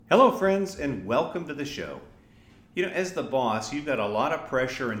Hello, friends, and welcome to the show. As the boss, you've got a lot of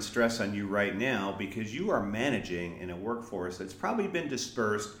pressure and stress on you right now because you are managing in a workforce that's probably been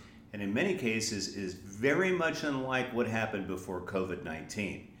dispersed and in many cases is very much unlike what happened before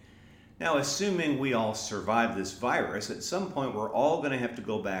COVID-19. Now, assuming we all survive this virus, at some point we're all going to have to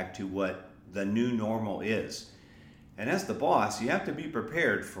go back to what the new normal is. And as the boss, you have to be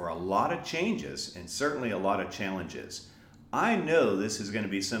prepared for a lot of changes and certainly a lot of challenges. I know this is going to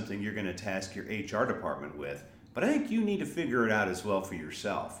be something you're going to task your HR department with, but I think you need to figure it out as well for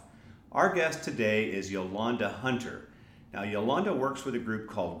yourself. Our guest today is Yolanda Hunter. Now, Yolanda works with a group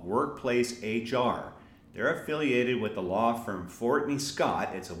called Workplace HR. They're affiliated with the law firm Fortney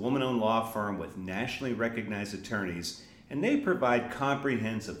Scott. It's a woman-owned law firm with nationally recognized attorneys, and they provide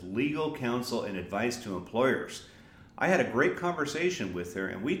comprehensive legal counsel and advice to employers. I had a great conversation with her,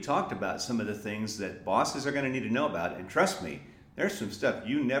 and we talked about some of the things that bosses are going to need to know about. And trust me, there's some stuff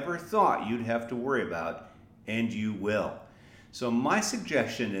you never thought you'd have to worry about, and you will. So my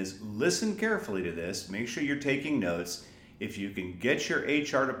suggestion is listen carefully to this. Make sure you're taking notes. If you can get your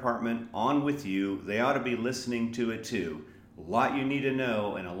HR department on with you, they ought to be listening to it too. A lot you need to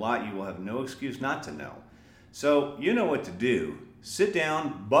know, and a lot you will have no excuse not to know. So you know what to do. Sit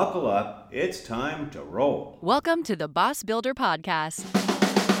down, buckle up, it's time to roll. Welcome to the Boss Builder Podcast.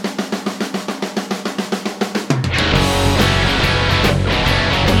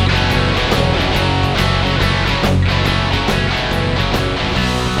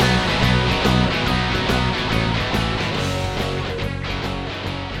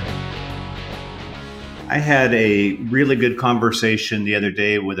 I had a really good conversation the other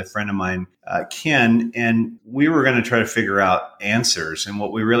day with a friend of mine, Ken, and we were going to try to figure out answers. And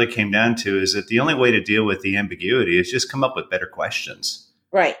what we really came down to is that the only way to deal with the ambiguity is just come up with better questions.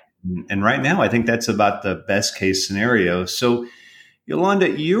 Right. And right now, I think that's about the best case scenario. So,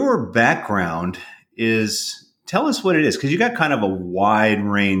 Yolanda, your background is, tell us what it is, because you got kind of a wide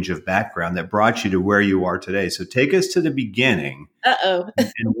range of background that brought you to where you are today. So take us to the beginning.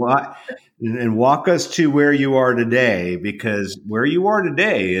 And walk us to where you are today, because where you are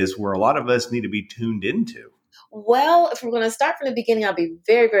today is where a lot of us need to be tuned into. Well, if we're going to start from the beginning, I'll be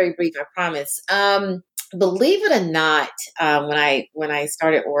very, very brief, I promise. Believe it or not, when I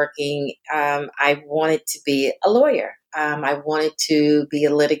started working, I wanted to be a lawyer. I wanted to be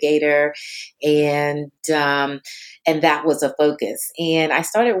a litigator, and that was a focus. And I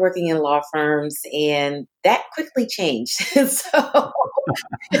started working in law firms, and that quickly changed. So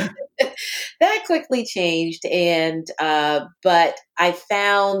that quickly changed, and but I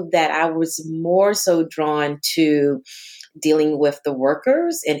found that I was more so drawn to dealing with the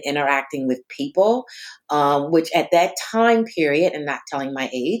workers and interacting with people, which at that time period, and not telling my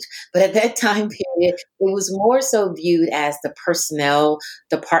age, but at that time period, it was more so viewed as the personnel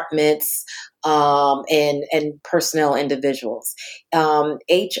departments and personnel individuals.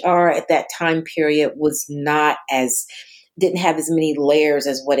 HR at that time period didn't have as many layers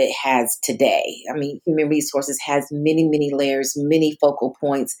as what it has today. I mean, human resources has many, many layers, many focal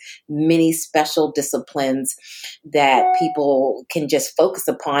points, many special disciplines that people can just focus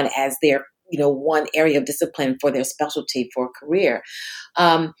upon as their, one area of discipline for their specialty for a career.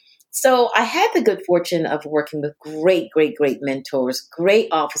 So I had the good fortune of working with great, great, great mentors, great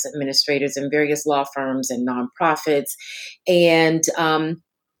office administrators in various law firms and nonprofits. And,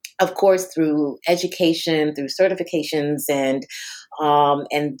 of course, through education, through certifications, and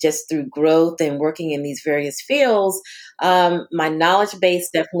just through growth and working in these various fields, my knowledge base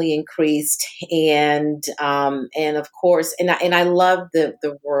definitely increased, and of course, and I love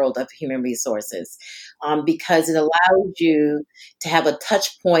the world of human resources because it allows you to have a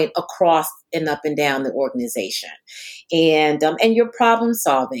touch point across and up and down the organization, and you're problem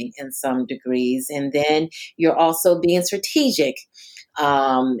solving in some degrees, and then you're also being strategic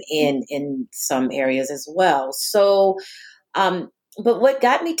in some areas as well. So, but what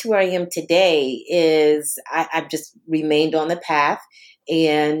got me to where I am today is I've just remained on the path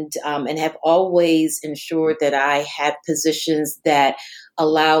and have always ensured that I had positions that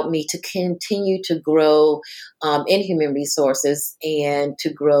allowed me to continue to grow in human resources and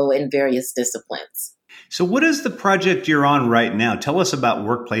to grow in various disciplines. So what is the project you're on right now? Tell us about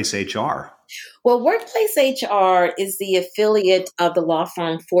Workplace HR. Well, Workplace HR is the affiliate of the law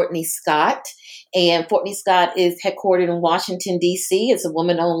firm Fortney Scott. And Fortney Scott is headquartered in Washington, D.C. It's a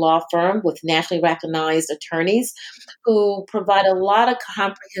woman owned law firm with nationally recognized attorneys who provide a lot of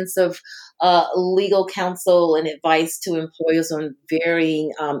comprehensive legal counsel and advice to employers on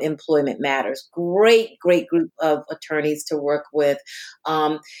varying employment matters. Great, great group of attorneys to work with.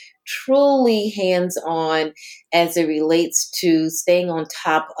 Truly hands on as it relates to staying on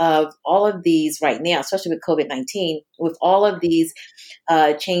top of all of these right now, especially with COVID-19, with all of these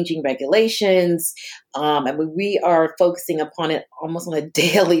changing regulations. And we are focusing upon it almost on a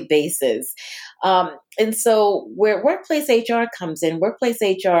daily basis. And so where Workplace HR Workplace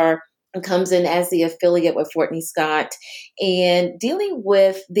HR comes in as the affiliate with Fortney Scott and dealing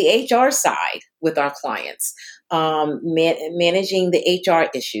with the HR side with our clients, managing the HR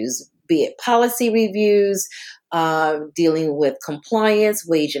issues, be it policy reviews, dealing with compliance,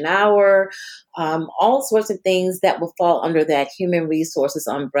 wage and hour, all sorts of things that will fall under that human resources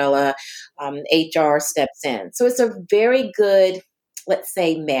umbrella. HR steps in. So it's a very good, let's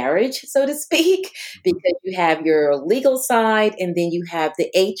say, marriage, so to speak, because you have your legal side and then you have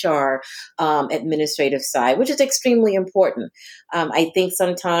the HR administrative side, which is extremely important. I think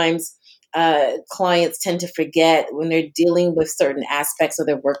sometimes clients tend to forget when they're dealing with certain aspects of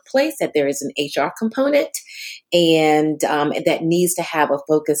their workplace that there is an HR component and that needs to have a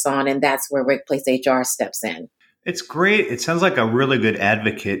focus on, and that's where Workplace HR steps in. It's great. It sounds like a really good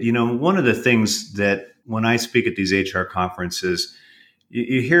advocate. One of the things that when I speak at these HR conferences,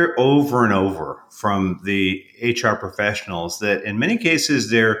 you hear over and over from the HR professionals that in many cases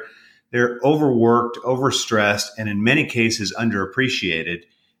they're overworked, overstressed, and in many cases underappreciated.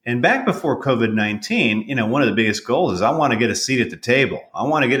 And back before COVID-19, one of the biggest goals is I want to get a seat at the table. I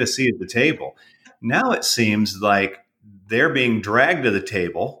want to get a seat at the table. Now it seems like they're being dragged to the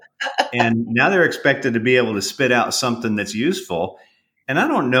table and now they're expected to be able to spit out something that's useful. And I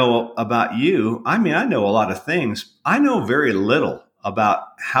don't know about you. I mean, I know a lot of things. I know very little about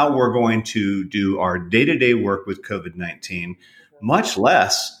how we're going to do our day-to-day work with COVID-19, much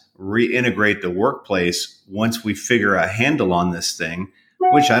less reintegrate the workplace once we figure a handle on this thing,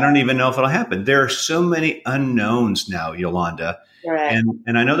 which I don't even know if it'll happen. There are so many unknowns now, Yolanda. Right.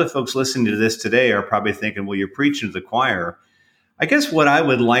 And I know the folks listening to this today are probably thinking, well, you're preaching to the choir. I guess what I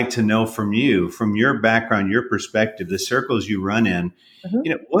would like to know from you, from your background, your perspective, the circles you run in,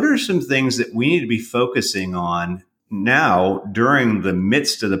 what are some things that we need to be focusing on now during the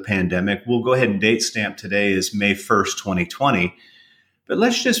midst of the pandemic? We'll go ahead and date stamp today as May 1st, 2020. But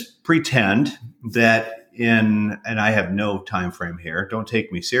let's just pretend that and I have no time frame here, don't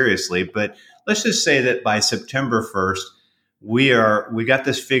take me seriously, but let's just say that by September 1st, we got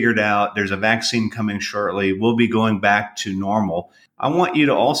this figured out. There's a vaccine coming shortly. We'll be going back to normal. I want you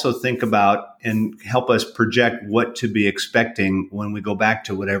to also think about and help us project what to be expecting when we go back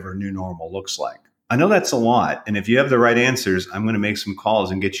to whatever new normal looks like. I know that's a lot. And if you have the right answers, I'm going to make some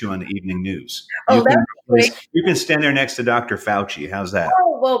calls and get you on the evening news. Oh, that's great. You can stand there next to Dr. Fauci. How's that?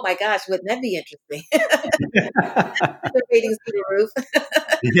 Oh, well, my gosh, wouldn't that be interesting? The ratings through the roof.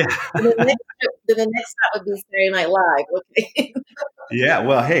 Yeah. The next stop would be Saturday Night Live. Okay. Yeah.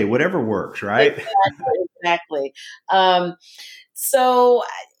 Well, hey, whatever works, right? Exactly. So,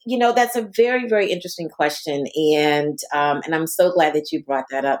 that's a very, very interesting question. And I'm so glad that you brought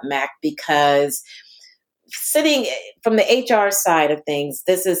that up, Mac, because sitting from the HR side of things,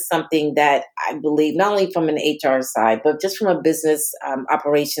 this is something that I believe not only from an HR side, but just from a business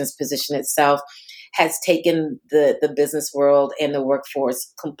operations position itself has taken the business world and the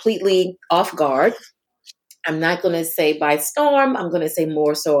workforce completely off guard. I'm not going to say by storm. I'm going to say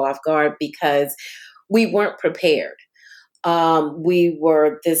more so off guard because we weren't prepared. We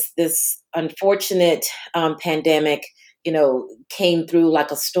were this unfortunate pandemic, came through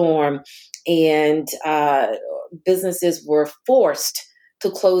like a storm, and businesses were forced to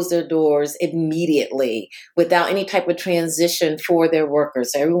close their doors immediately without any type of transition for their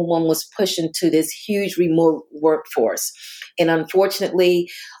workers. Everyone was pushed into this huge remote workforce. And unfortunately,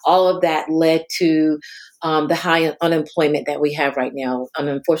 all of that led to the high unemployment that we have right now. And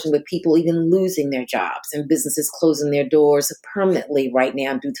unfortunately, with people even losing their jobs and businesses closing their doors permanently right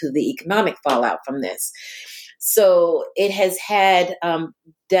now due to the economic fallout from this. So it has had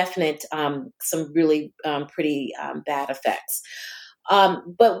definite, some really pretty bad effects.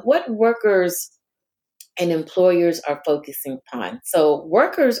 But what workers and employers are focusing upon. So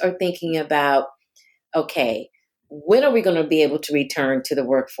workers are thinking about, okay, when are we going to be able to return to the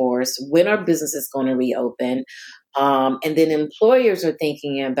workforce? When are businesses going to reopen? And then employers are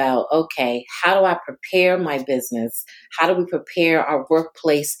thinking about, okay, how do I prepare my business? How do we prepare our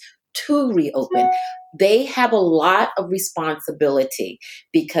workplace to reopen, they have a lot of responsibility,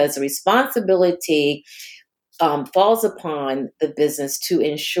 because the responsibility falls upon the business to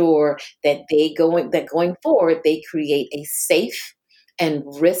ensure that going forward, they create a safe and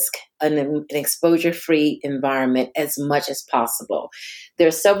risk an exposure-free environment as much as possible. There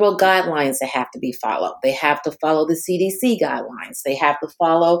are several guidelines that have to be followed. They have to follow the CDC guidelines. They have to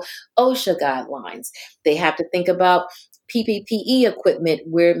follow OSHA guidelines. They have to think about PPE equipment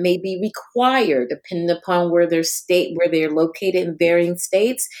where it may be required, depending upon where they're located in varying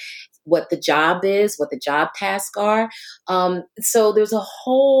states, what the job is, what the job tasks are. So there's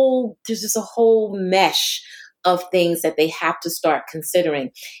just a whole mesh of things that they have to start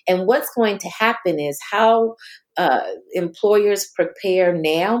considering. And what's going to happen is how employers prepare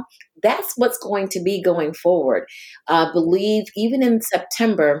now. That's what's going to be going forward. I believe even in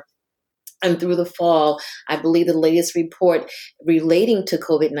September and through the fall, I believe the latest report relating to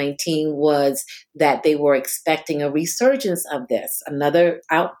COVID-19 was that they were expecting a resurgence of this, another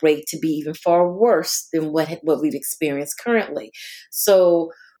outbreak to be even far worse than what we've experienced currently.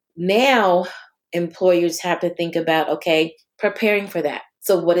 So now employers have to think about, okay, preparing for that.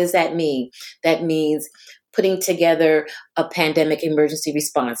 So what does that mean? That means putting together a pandemic emergency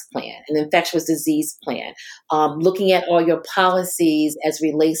response plan, an infectious disease plan, looking at all your policies as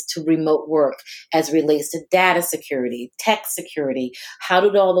relates to remote work, as relates to data security, tech security. How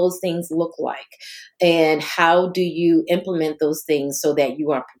did all those things look like? And how do you implement those things so that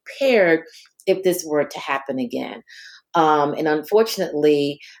you are prepared if this were to happen again? And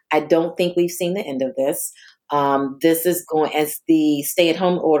unfortunately, I don't think we've seen the end of this. This is going, as the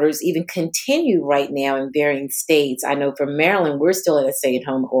stay-at-home orders even continue right now in varying states. I know for Maryland, we're still at a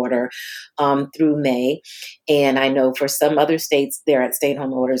stay-at-home order through May. And I know for some other states, they're at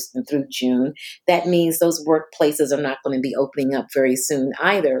stay-at-home orders through June. That means those workplaces are not going to be opening up very soon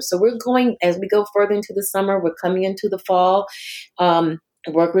either. So we're going, as we go further into the summer, we're coming into the fall.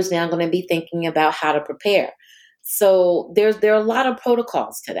 Workers now going to be thinking about how to prepare. So there are a lot of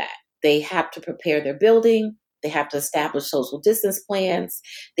protocols to that. They have to prepare their building. They have to establish social distance plans.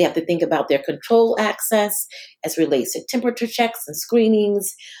 They have to think about their control access as relates to temperature checks and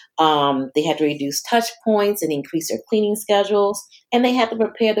screenings. They have to reduce touch points and increase their cleaning schedules. And they have to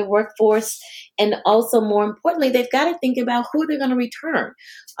prepare the workforce. And also, more importantly, they've got to think about who they're going to return.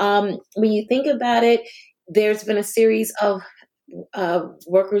 When you think about it, there's been a series of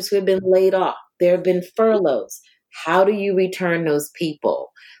workers who have been laid off. There have been furloughs. How do you return those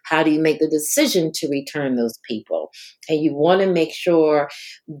people? How do you make the decision to return those people? And you want to make sure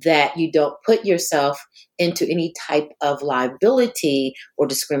that you don't put yourself into any type of liability or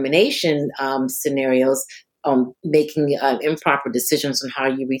discrimination scenarios, making improper decisions on how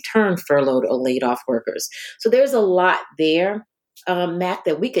you return furloughed or laid off workers. So there's a lot there, Matt,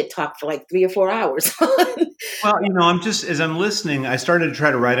 that we could talk for like 3 or 4 hours. Well, as I'm listening, I started to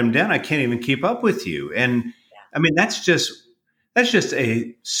try to write them down. I can't even keep up with you. And I mean, that's just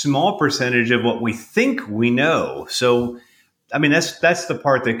a small percentage of what we think we know. So, I mean, that's the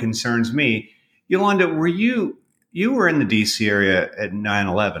part that concerns me. Yolanda, you were in the DC area at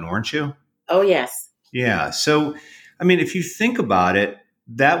 9/11, weren't you? Oh, yes. Yeah. So, I mean, if you think about it,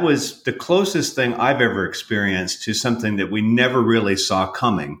 that was the closest thing I've ever experienced to something that we never really saw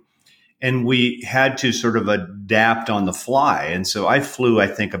coming. And we had to sort of adapt on the fly. And so I flew, I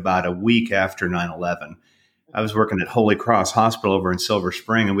think, about a week after 9/11. I was working at Holy Cross Hospital over in Silver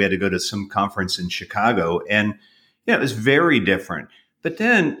Spring, and we had to go to some conference in Chicago. And it was very different. But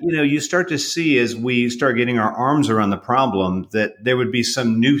then, you start to see as we start getting our arms around the problem that there would be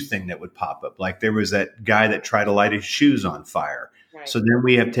some new thing that would pop up. Like there was that guy that tried to light his shoes on fire. Right. So then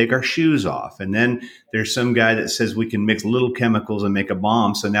we have to take our shoes off. And then there's some guy that says we can mix little chemicals and make a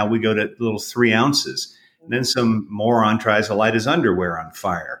bomb. So now we go to little 3 ounces. And then some moron tries to light his underwear on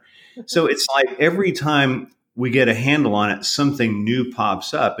fire. So it's like every time we get a handle on it, something new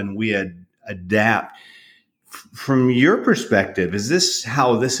pops up and we adapt. From your perspective, is this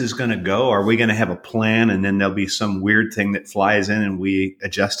how this is going to go? Are we going to have a plan and then there'll be some weird thing that flies in and we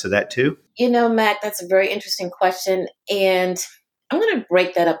adjust to that too? Matt, that's a very interesting question. And I'm going to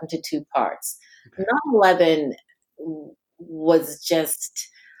break that up into 2 parts. Okay. 9/11 was just,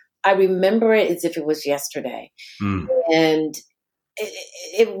 I remember it as if it was yesterday. And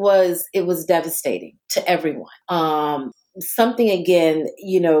it was devastating to everyone. Something again,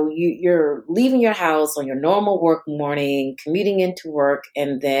 you're leaving your house on your normal work morning, commuting into work,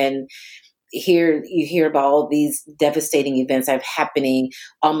 and then you hear about all these devastating events that are happening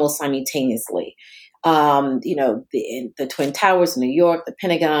almost simultaneously. The Twin Towers in New York, the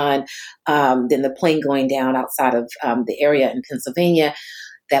Pentagon, then the plane going down outside of the area in Pennsylvania.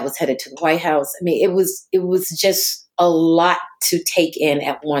 that was headed to the White House. I mean, it was just a lot to take in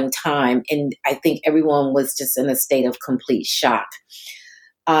at one time. And I think everyone was just in a state of complete shock.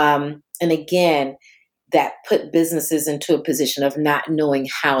 And again, that put businesses into a position of not knowing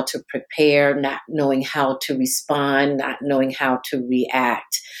how to prepare, not knowing how to respond, not knowing how to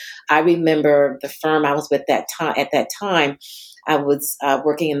react. I remember the firm I was with at that time, I was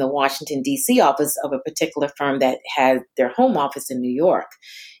working in the Washington, D.C. office of a particular firm that had their home office in New York.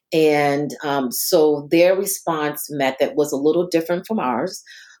 And so their response method was a little different from ours.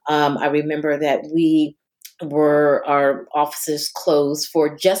 I remember that our offices closed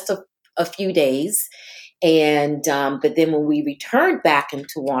for just a few days. And but then when we returned back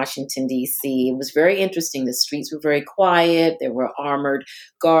into Washington, D.C., it was very interesting. The streets were very quiet. There were armored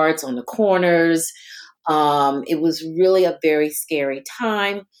guards on the corners. It was really a very scary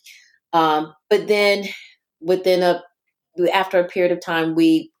time. But then after a period of time,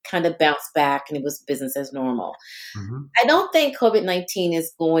 we kind of bounced back and it was business as normal. Mm-hmm. I don't think COVID-19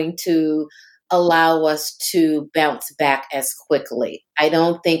 is going to allow us to bounce back as quickly. I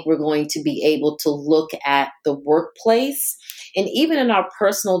don't think we're going to be able to look at the workplace and even in our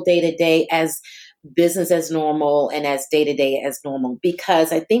personal day-to-day as business as normal and as day-to-day as normal,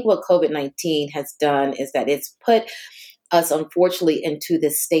 because I think what COVID-19 has done is that it's put us, unfortunately, into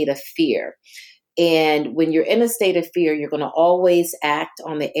this state of fear. And when you're in a state of fear, you're going to always act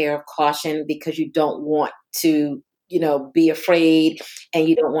on the air of caution because you don't want to be afraid and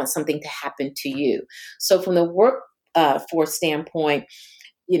you don't want something to happen to you. So from the workforce standpoint,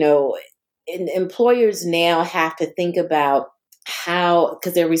 employers now have to think about how,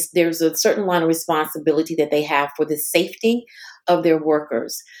 because there's a certain line of responsibility that they have for the safety of their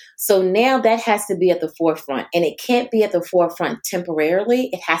workers. So now that has to be at the forefront, and it can't be at the forefront temporarily.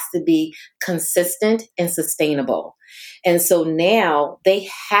 It has to be consistent and sustainable. And so now they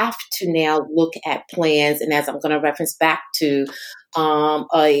have to now look at plans. And as I'm going to reference back to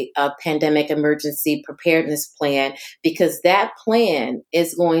a pandemic emergency preparedness plan, because that plan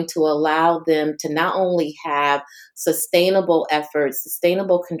is going to allow them to not only have sustainable efforts,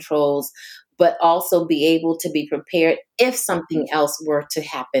 sustainable controls, but also be able to be prepared if something else were to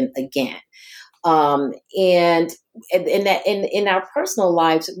happen again. And in our personal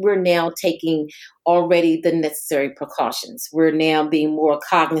lives, we're now taking already the necessary precautions. We're now being more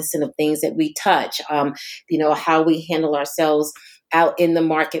cognizant of things that we touch, how we handle ourselves out in the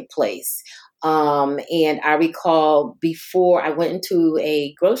marketplace. And I recall before I went into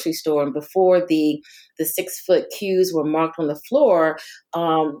a grocery store and before the 6-foot queues were marked on the floor,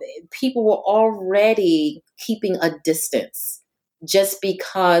 people were already keeping a distance just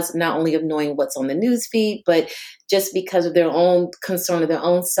because not only of knowing what's on the news feed, but just because of their own concern of their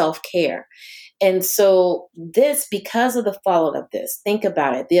own self-care. And so because of the fallout of this, think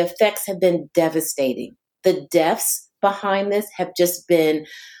about it. The effects have been devastating. The deaths behind this have just been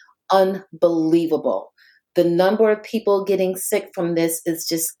unbelievable. The number of people getting sick from this is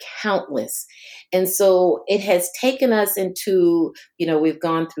just countless. And so it has taken us into, we've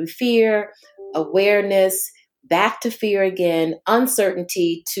gone through fear, awareness, back to fear again,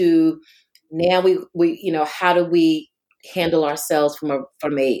 uncertainty, to now we how do we handle ourselves from our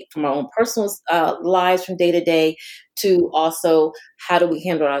own personal lives from day to day, to also how do we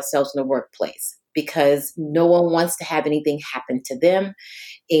handle ourselves in the workplace, because no one wants to have anything happen to them.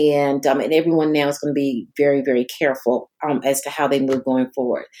 And everyone now is going to be very, very careful as to how they move going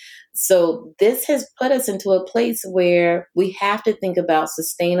forward. So this has put us into a place where we have to think about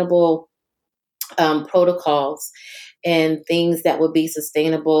sustainable protocols and things that would be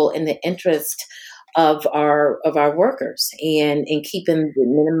sustainable in the interest of our workers and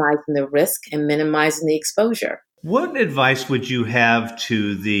minimizing the risk and minimizing the exposure. What advice would you have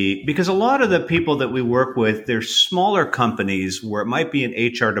because a lot of the people that we work with, they're smaller companies where it might be an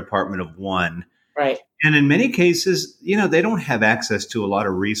HR department of one. Right. And in many cases, they don't have access to a lot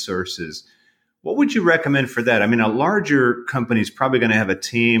of resources. What would you recommend for that? I mean, a larger company is probably going to have a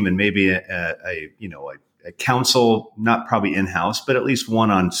team and maybe a counsel, not probably in-house, but at least one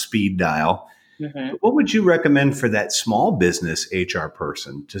on speed dial. Mm-hmm. What would you recommend for that small business HR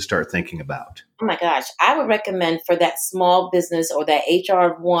person to start thinking about? Oh my gosh, I would recommend for that small business or that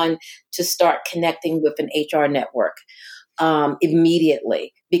HR one to start connecting with an HR network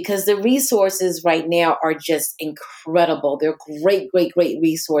immediately, because the resources right now are just incredible. They're great, great, great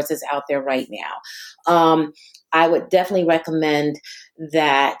resources out there right now. I would definitely recommend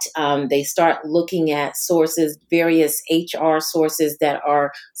that they start looking at sources, various HR sources that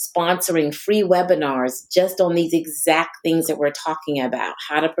are sponsoring free webinars just on these exact things that we're talking about: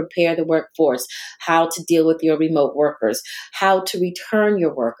 how to prepare the workforce, how to deal with your remote workers, how to return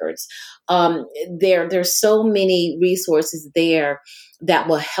your workers. There's so many resources there that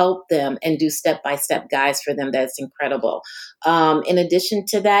will help them and do step-by-step guides for them. That's incredible. In addition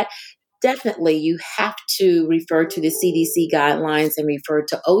to that, definitely you have to refer to the CDC guidelines and refer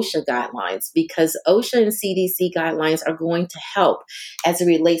to OSHA guidelines, because OSHA and CDC guidelines are going to help as it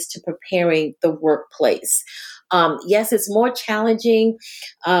relates to preparing the workplace. Yes, it's more challenging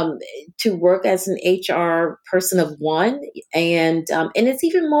to work as an HR person of one, and it's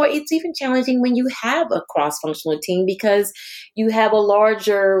even challenging when you have a cross-functional team, because you have a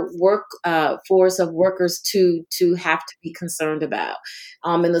larger work force of workers to have to be concerned about.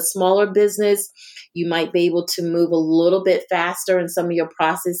 In the smaller business, you might be able to move a little bit faster in some of your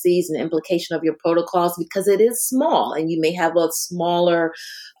processes and implication of your protocols because it is small, and you may have a smaller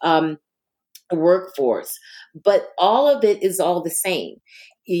workforce, but all of it is all the same.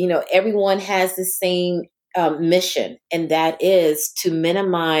 Everyone has the same mission, and that is to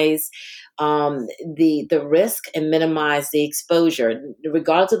minimize the risk and minimize the exposure.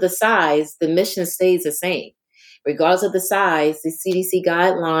 Regardless of the size, the mission stays the same. Regardless of the size, the CDC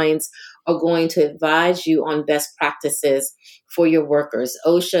guidelines are going to advise you on best practices for your workers.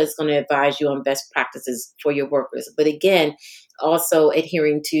 OSHA is going to advise you on best practices for your workers. But again, also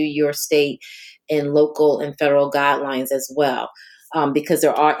adhering to your state and local and federal guidelines as well, because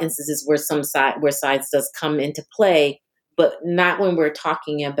there are instances where where science does come into play, but not when we're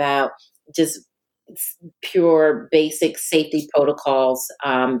talking about just pure basic safety protocols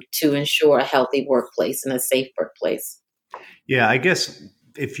to ensure a healthy workplace and a safe workplace. Yeah, I guess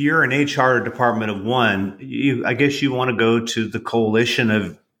if you're an HR department of one, I guess you want to go to the coalition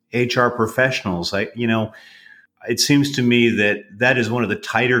of HR professionals. It seems to me that is one of the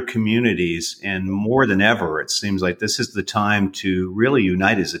tighter communities, and more than ever, it seems like this is the time to really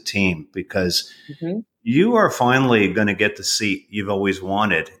unite as a team, because you are finally going to get the seat you've always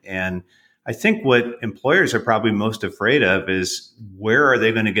wanted. And I think what employers are probably most afraid of is, where are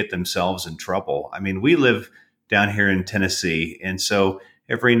they going to get themselves in trouble? I mean, we live down here in Tennessee, and so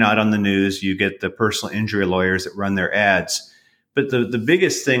every night on the news, you get the personal injury lawyers that run their ads. But the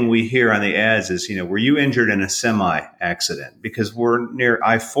biggest thing we hear on the ads is, were you injured in a semi accident? Because we're near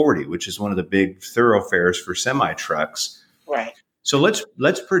I-40, which is one of the big thoroughfares for semi trucks. Right. So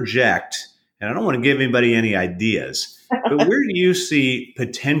let's project, and I don't want to give anybody any ideas, but where do you see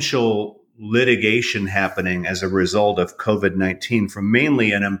potential litigation happening as a result of COVID-19 from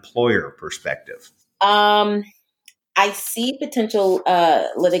mainly an employer perspective? I see potential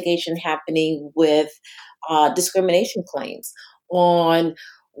litigation happening with discrimination claims on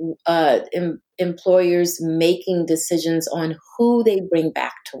employers making decisions on who they bring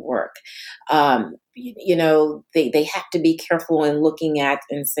back to work. They have to be careful in looking at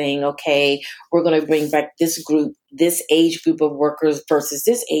and saying, okay, we're going to bring back this group, this age group of workers versus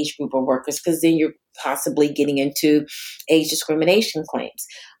this age group of workers, because then you're possibly getting into age discrimination claims.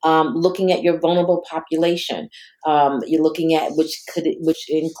 Looking at your vulnerable population, you're looking at which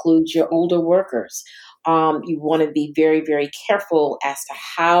includes your older workers. You want to be very, very careful as to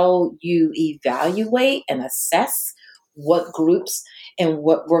how you evaluate and assess what groups and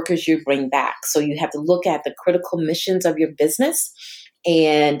what workers you bring back. So you have to look at the critical missions of your business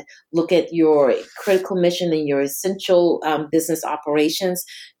and look at your critical mission and your essential business operations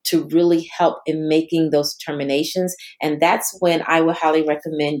to really help in making those determinations. And that's when I would highly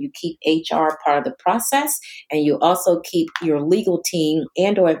recommend you keep HR part of the process, and you also keep your legal team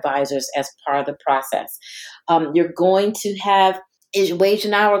and or advisors as part of the process. You're going to have wage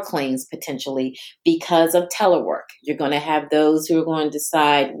and hour claims potentially because of telework. You're going to have those who are going to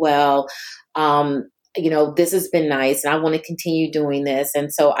decide, well, this has been nice and I want to continue doing this.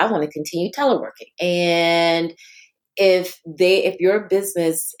 And so I want to continue teleworking. And if your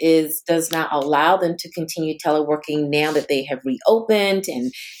business does not allow them to continue teleworking now that they have reopened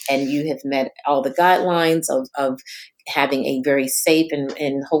and you have met all the guidelines of having a very safe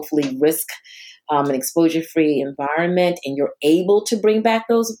and hopefully risk and exposure-free environment, and you're able to bring back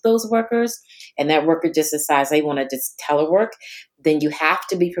those workers, and that worker just decides they want to just telework, then you have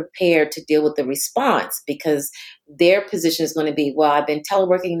to be prepared to deal with the response, because their position is going to be, well, I've been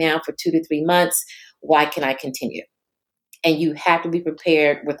teleworking now for 2 to 3 months. Why can I continue? And you have to be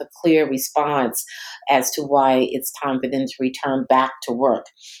prepared with a clear response as to why it's time for them to return back to work.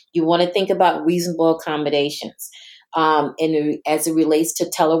 You want to think about reasonable accommodations. And as it relates to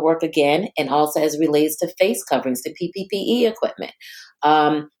telework again, and also as it relates to face coverings, to PPE equipment.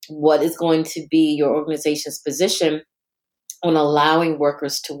 What is going to be your organization's position on allowing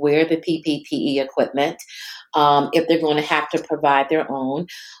workers to wear the PPE equipment if they're going to have to provide their own?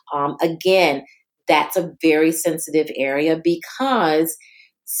 Again, that's a very sensitive area because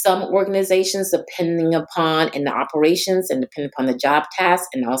some organizations, depending upon in the operations and depending upon the job task,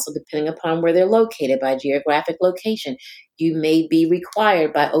 and also depending upon where they're located by geographic location, you may be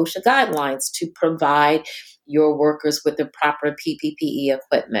required by OSHA guidelines to provide your workers with the proper PPE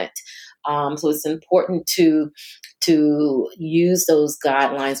equipment. So it's important to use those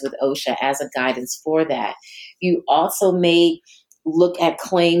guidelines with OSHA as a guidance for that. You also may look at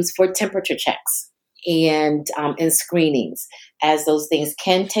claims for temperature checks and screenings, as those things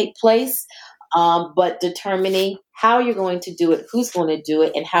can take place. But determining how you're going to do it, who's going to do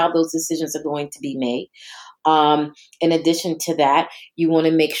it, and how those decisions are going to be made. In addition to that, you want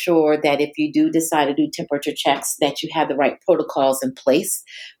to make sure that if you do decide to do temperature checks, that you have the right protocols in place.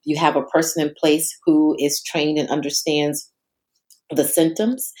 You have a person in place who is trained and understands the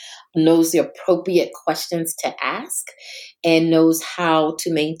symptoms, knows the appropriate questions to ask, and knows how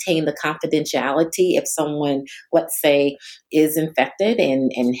to maintain the confidentiality if someone, let's say, is infected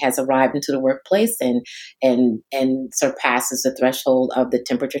and has arrived into the workplace and surpasses the threshold of the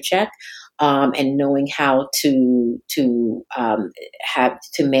temperature check. And knowing how to have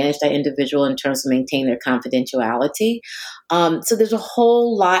to manage that individual in terms of maintaining their confidentiality. So there's a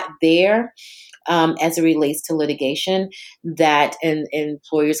whole lot there as it relates to litigation that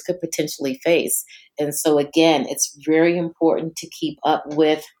employers could potentially face. And so again, it's very important to keep up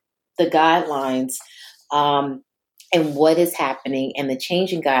with the guidelines and what is happening and the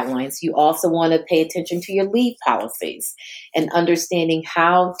changing guidelines. You also want to pay attention to your leave policies and understanding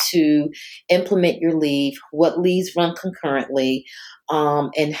how to implement your leave, what leaves run concurrently,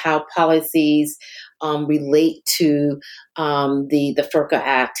 and how policies relate to the FERPA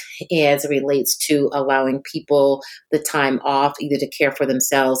Act as it relates to allowing people the time off either to care for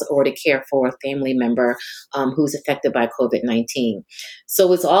themselves or to care for a family member who's affected by COVID-19.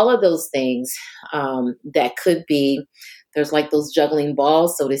 So it's all of those things that could be, there's like those juggling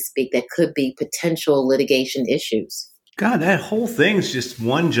balls, so to speak, that could be potential litigation issues. God, that whole thing's just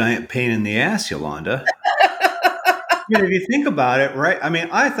one giant pain in the ass, Yolanda. If you think about it, right? I mean,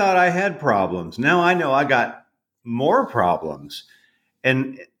 I thought I had problems. Now I know I got more problems.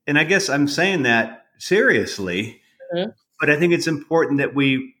 And I guess I'm saying that seriously, but I think it's important that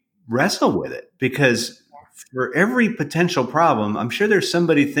we wrestle with it because for every potential problem, I'm sure there's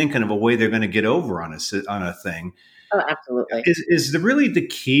somebody thinking of a way they're going to get over on a thing. Oh, absolutely. Is really the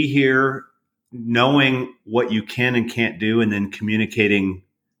key here knowing what you can and can't do and then communicating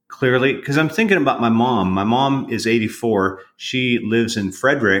clearly? Because I'm thinking about my mom. My mom is 84. She lives in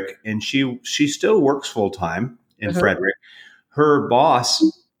Frederick, and she still works full time in Frederick. Her boss,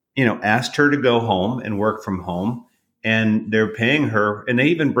 asked her to go home and work from home, and they're paying her, and they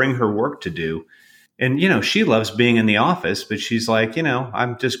even bring her work to do. And she loves being in the office, but she's like,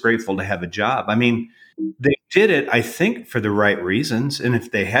 I'm just grateful to have a job. I mean, they did it, I think, for the right reasons. And if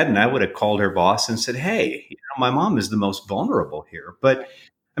they hadn't, I would have called her boss and said, hey, my mom is the most vulnerable here. But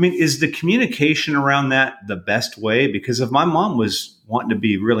I mean, is the communication around that the best way? Because if my mom was wanting to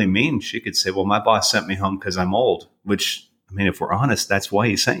be really mean, she could say, well, my boss sent me home because I'm old, which, I mean, if we're honest, that's why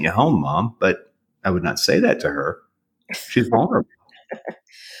he sent you home, Mom. But I would not say that to her. She's vulnerable.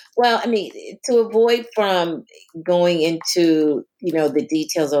 Well, I mean, to avoid from going into, the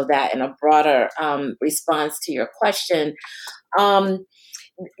details of that in a broader response to your question,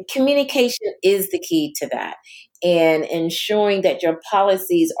 communication is the key to that, and ensuring that your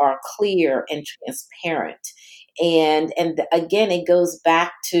policies are clear and transparent. And again, it goes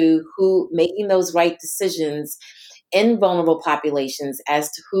back to who making those right decisions in vulnerable populations as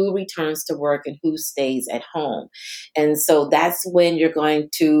to who returns to work and who stays at home. And so that's when you're going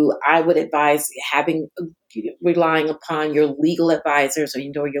to, I would advise relying upon your legal advisors or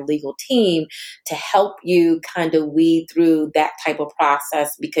your legal team to help you kind of weed through that type of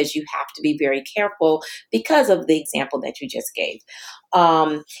process, because you have to be very careful because of the example that you just gave.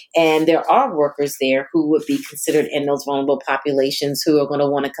 And there are workers there who would be considered in those vulnerable populations who are going to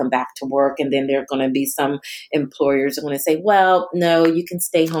want to come back to work. And then there are going to be some employers who are going to say, well, no, you can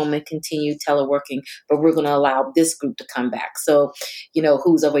stay home and continue teleworking, but we're going to allow this group to come back. So,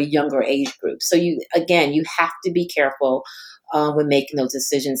 who's of a younger age group. So you have to be careful when making those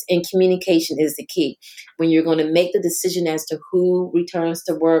decisions. And communication is the key. When you're going to make the decision as to who returns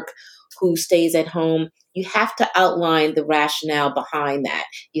to work, who stays at home, you have to outline the rationale behind that.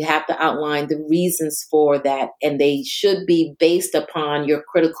 You have to outline the reasons for that, and they should be based upon your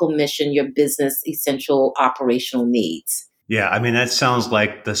critical mission, your business essential operational needs. Yeah, I mean that sounds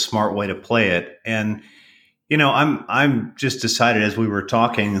like the smart way to play it. And I'm just decided as we were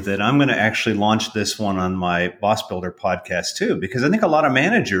talking that I'm going to actually launch this one on my Boss Builder podcast too, because I think a lot of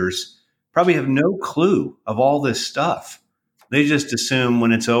managers probably have no clue of all this stuff. They just assume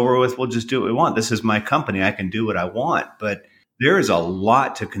when it's over with, we'll just do what we want. This is my company. I can do what I want. But there is a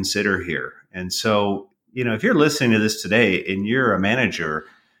lot to consider here. And so, if you're listening to this today and you're a manager,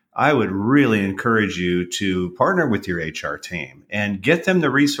 I would really encourage you to partner with your HR team and get them the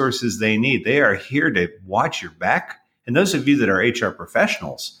resources they need. They are here to watch your back. And those of you that are HR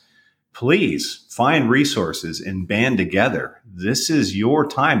professionals, please find resources and band together. This is your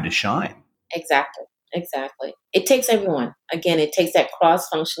time to shine. Exactly. Exactly. It takes everyone. Again, it takes that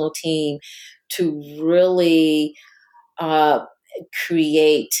cross-functional team to really uh,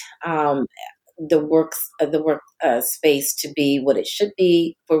 create the work space to be what it should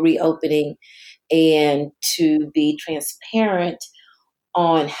be for reopening, and to be transparent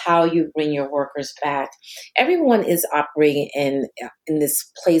on how you bring your workers back. Everyone is operating in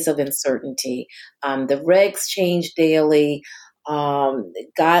this place of uncertainty. The regs change daily. The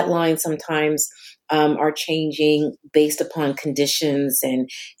guidelines sometimes are changing based upon conditions and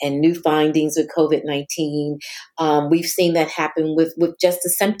new findings with COVID-19. We've seen that happen with just the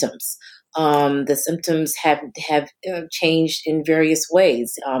symptoms. The symptoms have changed in various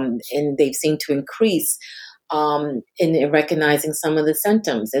ways, and they've seemed to increase in recognizing some of the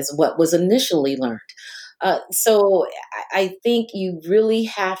symptoms as what was initially learned. So I think you really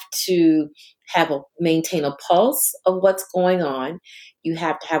have to maintain a pulse of what's going on. You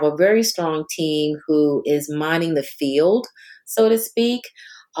have to have a very strong team who is minding the field, so to speak,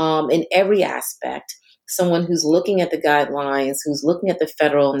 in every aspect. Someone who's looking at the guidelines, who's looking at the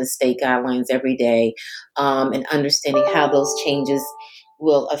federal and the state guidelines every day, and understanding how those changes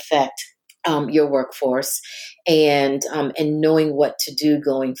will affect your workforce, and knowing what to do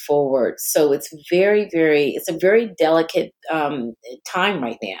going forward. So it's it's a very delicate time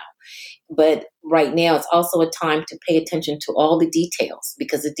right now. But right now, it's also a time to pay attention to all the details,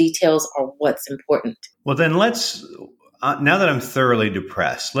 because the details are what's important. Well, then let's. Now that I'm thoroughly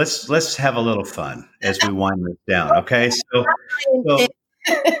depressed, let's have a little fun as we wind this down. Okay, so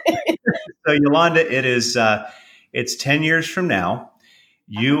Yolanda, it's 10 years from now.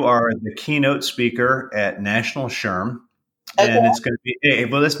 You are the keynote speaker at National SHRM, Okay. and it's going to be,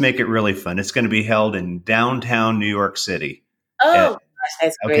 well, let's make it really fun. It's going to be held in downtown New York City. Oh, At, gosh,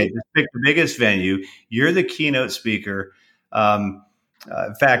 that's okay, great. just pick the biggest venue. You're the keynote speaker. In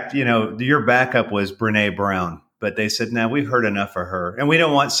fact, your backup was Brene Brown, but they said, no, we've heard enough of her. And we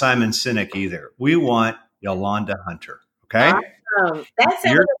don't want Simon Sinek either. We want Yolanda Hunter. Okay. Awesome. That sounds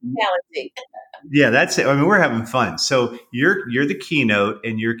You're, challenging. yeah, that's it. I mean, we're having fun. So you're the keynote,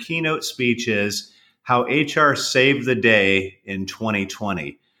 and your keynote speech is how HR saved the day in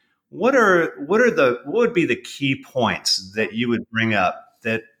 2020. What would be the key points that you would bring up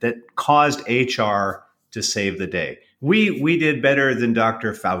that caused HR to save the day? We did better than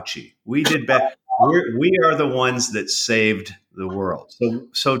Dr. Fauci. We did better. We are the ones that saved the world.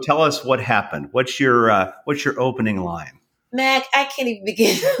 So tell us what happened. What's your opening line? Mac, I can't even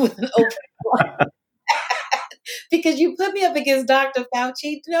begin with an open one, because you put me up against Dr.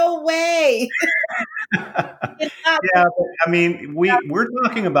 Fauci. No way. It's not. Yeah, but I mean, we're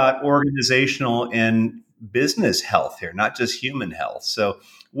talking about organizational and business health here, not just human health. So,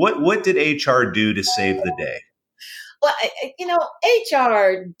 what did HR do to save the day? Well,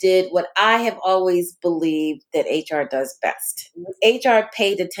 HR did what I have always believed that HR does best. HR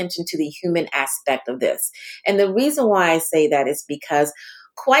paid attention to the human aspect of this. And the reason why I say that is because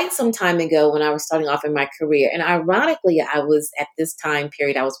quite some time ago, when I was starting off in my career, and ironically, I was at this time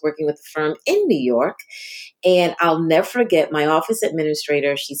period, I was working with a firm in New York, and I'll never forget my office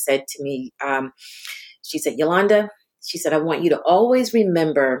administrator. She said to me, she said, Yolanda, she said, I want you to always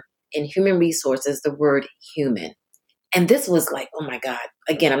remember in human resources the word human. And this was like, oh my God.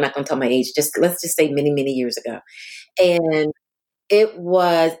 Again, I'm not going to tell my age. Let's just say many, many years ago. And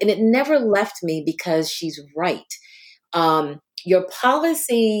it never left me, because she's right. Your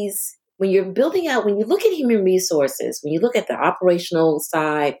policies, when you're building out, when you look at human resources, when you look at the operational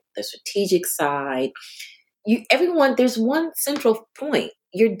side, the strategic side, there's one central point.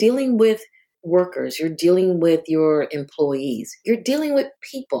 You're dealing with workers, you're dealing with your employees, you're dealing with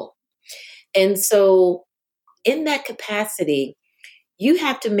people. And so in that capacity, you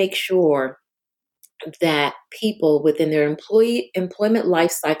have to make sure that people within their employment life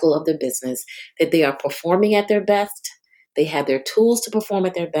cycle of their business, that they are performing at their best. They have their tools to perform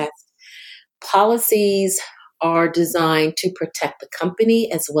at their best. Policies are designed to protect the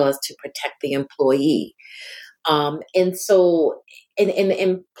company as well as to protect the employee. And so,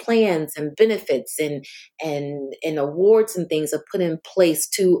 and plans and benefits and awards and things are put in place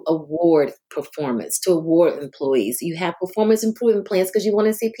to award performance, to award employees. You have performance improvement plans because you want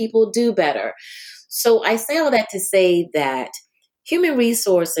to see people do better. So I say all that to say that human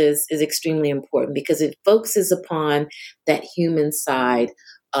resources is extremely important because it focuses upon that human side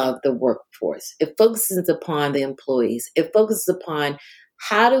of the workforce. It focuses upon the employees. It focuses upon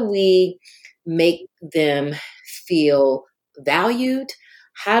how do we make them feel valued?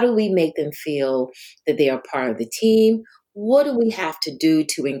 How do we make them feel that they are part of the team? What do we have to do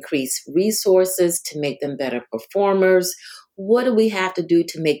to increase resources to make them better performers? What do we have to do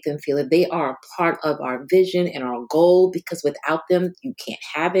to make them feel that they are a part of our vision and our goal? Because without them, you can't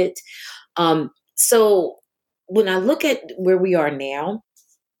have it. So when I look at where we are now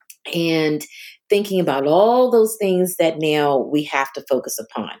and thinking about all those things that now we have to focus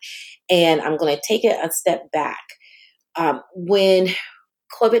upon, and I'm going to take it a step back. When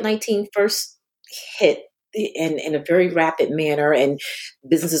COVID-19 first hit in a very rapid manner and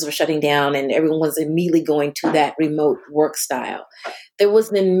businesses were shutting down and everyone was immediately going to that remote work style, there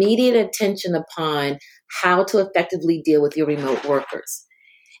was an immediate attention upon how to effectively deal with your remote workers.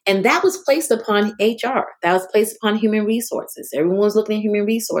 And that was placed upon HR. That was placed upon human resources. Everyone was looking at human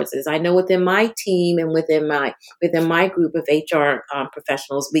resources. I know within my team and within my group of HR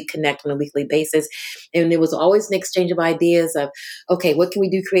professionals, we connect on a weekly basis, and there was always an exchange of ideas of, okay, what can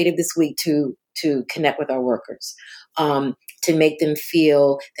we do creative this week to connect with our workers, to make them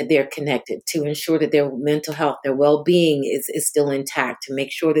feel that they're connected, to ensure that their mental health, their well-being is still intact, to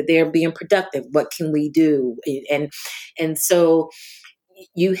make sure that they're being productive. What can we do? And so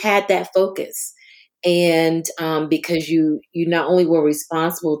you had that focus. And because you not only were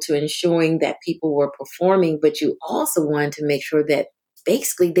responsible to ensuring that people were performing, but you also wanted to make sure that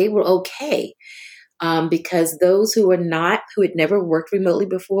basically they were okay. Because those who had never worked remotely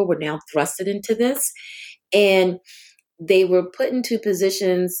before were now thrusted into this. And they were put into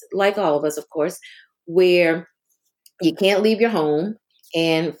positions, like all of us, of course, where you can't leave your home.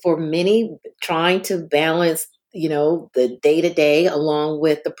 And for many, trying to balance the day-to-day along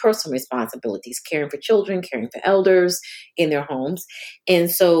with the personal responsibilities, caring for children, caring for elders in their homes.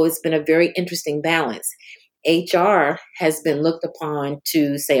 And so it's been a very interesting balance. HR has been looked upon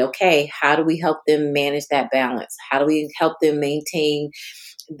to say, okay, how do we help them manage that balance? How do we help them maintain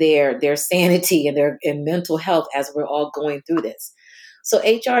their sanity and their mental health as we're all going through this? So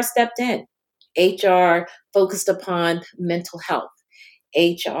HR stepped in. HR focused upon mental health.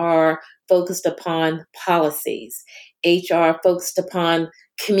 HR focused upon policies. HR focused upon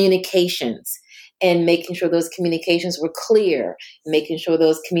communications and making sure those communications were clear, making sure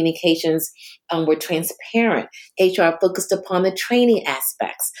those communications were transparent. HR focused upon the training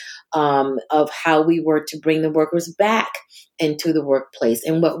aspects of how we were to bring the workers back into the workplace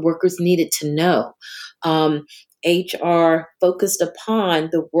and what workers needed to know. HR focused upon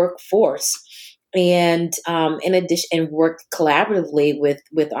the workforce and in addition, and worked collaboratively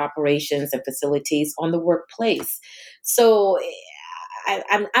with operations and facilities on the workplace. So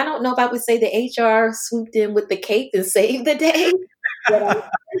I don't know if I would say the HR swooped in with the cape and saved the day.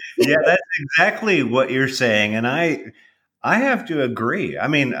 Yeah, that's exactly what you're saying, and I have to agree. I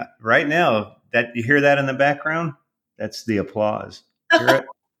mean, right now, that you hear that in the background, that's the applause. Hear it?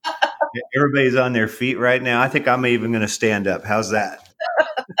 Everybody's on their feet right now. I think I'm even going to stand up. How's that?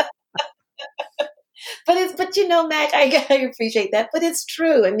 But Mac, I appreciate that. But it's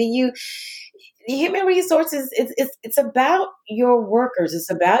true. I mean, human resources, it's about your workers. It's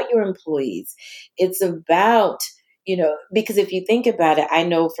about your employees. It's about, because if you think about it, I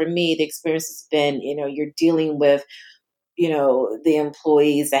know for me, the experience has been, you're dealing with, the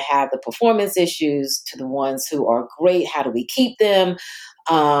employees that have the performance issues to the ones who are great. How do we keep them?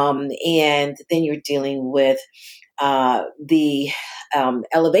 And then you're dealing with the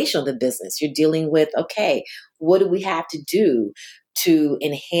elevation of the business. You're dealing with, okay, what do we have to do to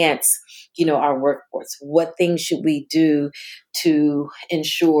enhance, our workforce? What things should we do to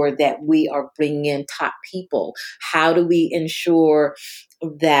ensure that we are bringing in top people? How do we ensure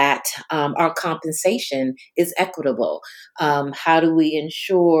that our compensation is equitable? How do we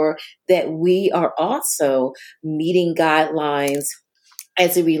ensure that we are also meeting guidelines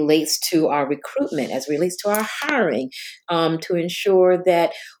as it relates to our recruitment, as it relates to our hiring, to ensure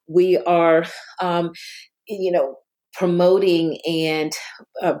that we are, promoting and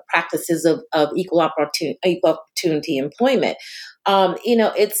practices of equal opportunity employment.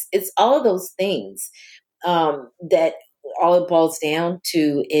 It's all of those things that all it boils down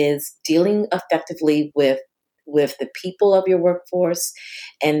to is dealing effectively with with the people of your workforce,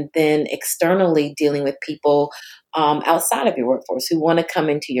 and then externally dealing with people outside of your workforce who want to come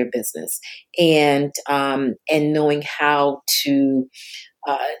into your business, and knowing how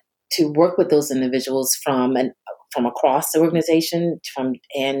uh, to work with those individuals from across the organization, from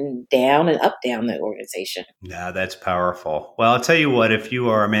and down and up down the organization. Yeah, that's powerful. Well, I'll tell you what, if you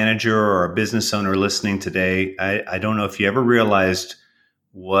are a manager or a business owner listening today, I don't know if you ever realized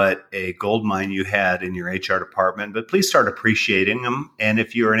what a gold mine you had in your HR department, but please start appreciating them. And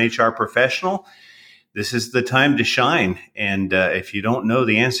if you're an HR professional, this is the time to shine. And if you don't know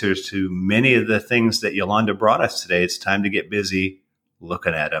the answers to many of the things that Yolanda brought us today, it's time to get busy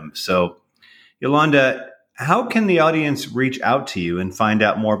looking at them. So, Yolanda, how can the audience reach out to you and find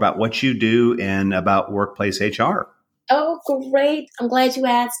out more about what you do and about workplace HR? Oh, great. I'm glad you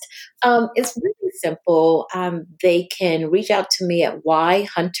asked. It's really simple. They can reach out to me at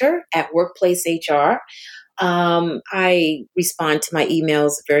yhunter@Workplace HR. I respond to my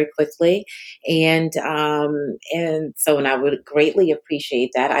emails very quickly, and I would greatly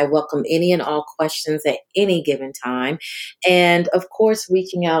appreciate that. I welcome any and all questions at any given time, and of course,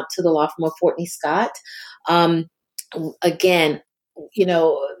 reaching out to the law firm of Fortney Scott. Um, Again, you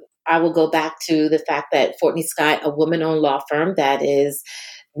know, I will go back to the fact that Fortney Scott, a woman-owned law firm that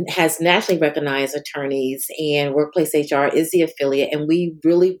has nationally recognized attorneys, and Workplace HR is the affiliate, and we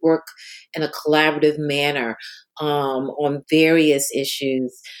really work in a collaborative manner on various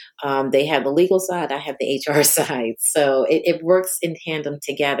issues. They have the legal side, I have the HR side, so it works in tandem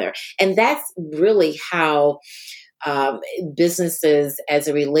together, and that's really how businesses, as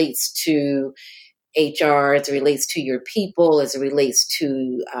it relates to HR, as it relates to your people, as it relates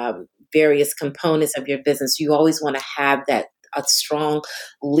to various components of your business, you always want to have a strong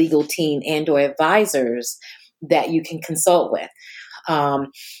legal team and or advisors that you can consult with,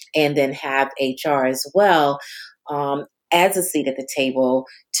 and then have HR as well as a seat at the table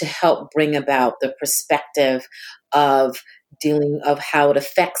to help bring about the perspective of how it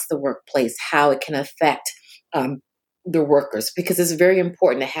affects the workplace, how it can affect the workers, because it's very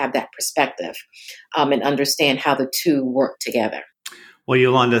important to have that perspective and understand how the two work together. Well,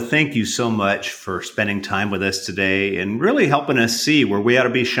 Yolanda, thank you so much for spending time with us today and really helping us see where we ought to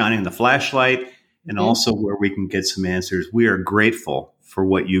be shining the flashlight and also where we can get some answers. We are grateful for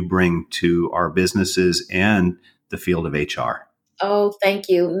what you bring to our businesses and the field of HR. Oh, thank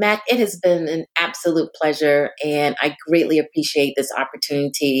you, Mac. It has been an absolute pleasure, and I greatly appreciate this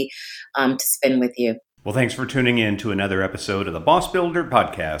opportunity to spend with you. Well, thanks for tuning in to another episode of the Boss Builder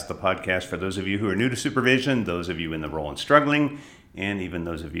Podcast, the podcast for those of you who are new to supervision, those of you in the role and struggling, and even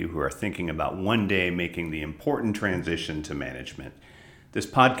those of you who are thinking about one day making the important transition to management. This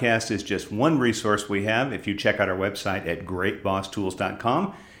podcast is just one resource we have. If you check out our website at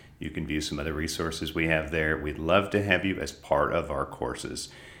greatbosstools.com, you can view some other resources we have there. We'd love to have you as part of our courses.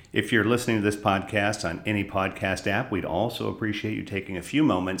 If you're listening to this podcast on any podcast app, we'd also appreciate you taking a few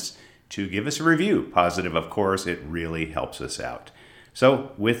moments to give us a review. Positive, of course, it really helps us out.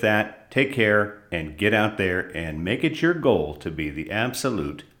 So with that, take care and get out there and make it your goal to be the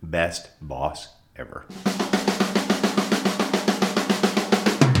absolute best boss ever.